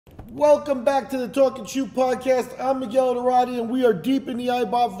Welcome back to the Talk and Shoot podcast. I'm Miguel Dorati, and we are deep in the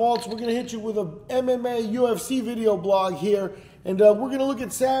IBOT vaults. We're going to hit you with a MMA UFC video blog here, and we're going to look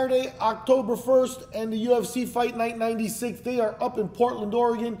at Saturday, October 1st, and the UFC Fight Night 96. They are up in Portland,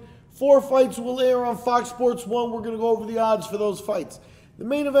 Oregon. 4 fights will air on Fox Sports 1. We're going to go over the odds for those fights. The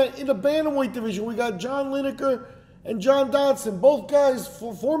main event in the bantamweight division, we got John Lineker and John Dodson, both guys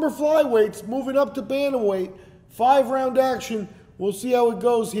former flyweights, moving up to bantamweight. 5-round action. We'll see how it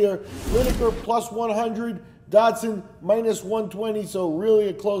goes here. Lineker plus 100, Dodson minus 120, so really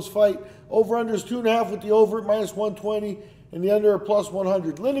a close fight. Over-unders 2.5 with the over at minus 120 and the under at plus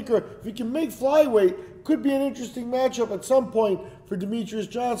 100. Lineker, if he can make flyweight, could be an interesting matchup at some point for Demetrious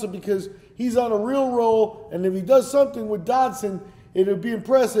Johnson because he's on a real roll, and if he does something with Dodson, it'll be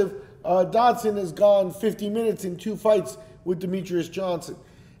impressive. Dodson has gone 50 minutes in 2 fights with Demetrious Johnson.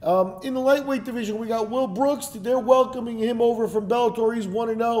 In the lightweight division, we got Will Brooks. They're welcoming him over from Bellator. He's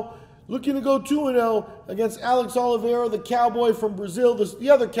 1-0. Looking to go 2-0 against Alex Oliveira, the cowboy from Brazil. The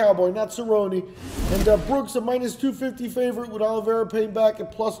other cowboy, not Cerrone. And Brooks, a minus 250 favorite with Oliveira paying back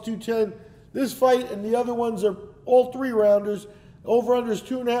at plus 210. This fight and the other ones are all 3-rounders. Over-unders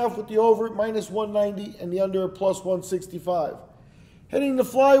 2.5 with the over at minus 190 and the under at plus 165. Heading to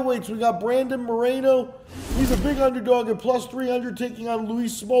flyweights, we got Brandon Moreno. He's a big underdog at plus 300, taking on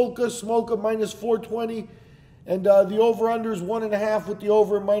Luis Smolka. Smolka minus 420. And the over-under is 1.5 with the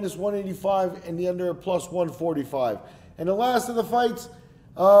over at minus 185 and the under at plus 145. And the last of the fights,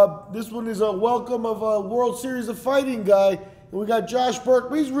 this one is a welcome of a World Series of Fighting guy. And we got Josh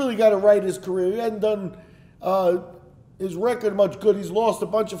Burke. He's really got to right his career. He hadn't done his record much good. He's lost a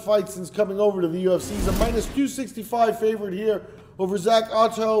bunch of fights since coming over to the UFC. He's a minus 265 favorite here over Zach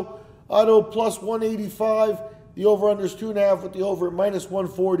Otto. Otto plus 185. The over-under is 2.5 with the over at minus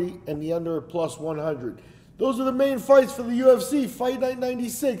 140 and the under at plus 100. Those are the main fights for the UFC Fight Night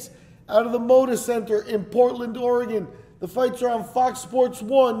 96 out of the Moda Center in Portland, Oregon. The fights are on Fox Sports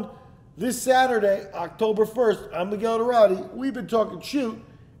 1 this Saturday, October 1st. I'm Miguel Dorati. We've been talking shoot,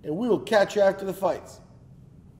 and we will catch you after the fights.